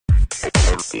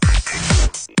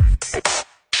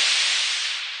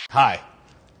Hi,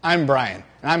 I'm Brian,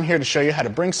 and I'm here to show you how to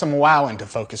bring some wow into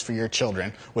focus for your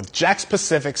children with Jakks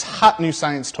Pacific's hot new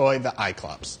science toy, the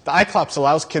Eyeclops. The Eyeclops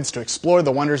allows kids to explore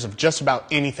the wonders of just about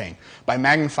anything by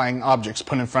magnifying objects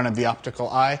put in front of the optical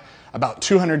eye about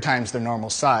 200 times their normal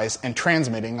size and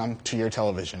transmitting them to your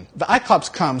television. The Eyeclops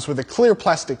comes with a clear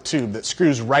plastic tube that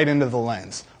screws right into the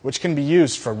lens, which can be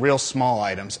used for real small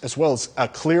items, as well as a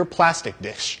clear plastic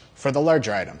dish for the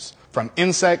larger items. From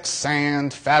insects,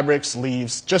 sand, fabrics,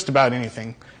 leaves, just about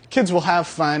anything, kids will have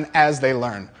fun as they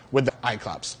learn with the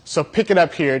Eyeclops. So pick it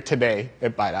up here today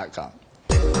at buy.com.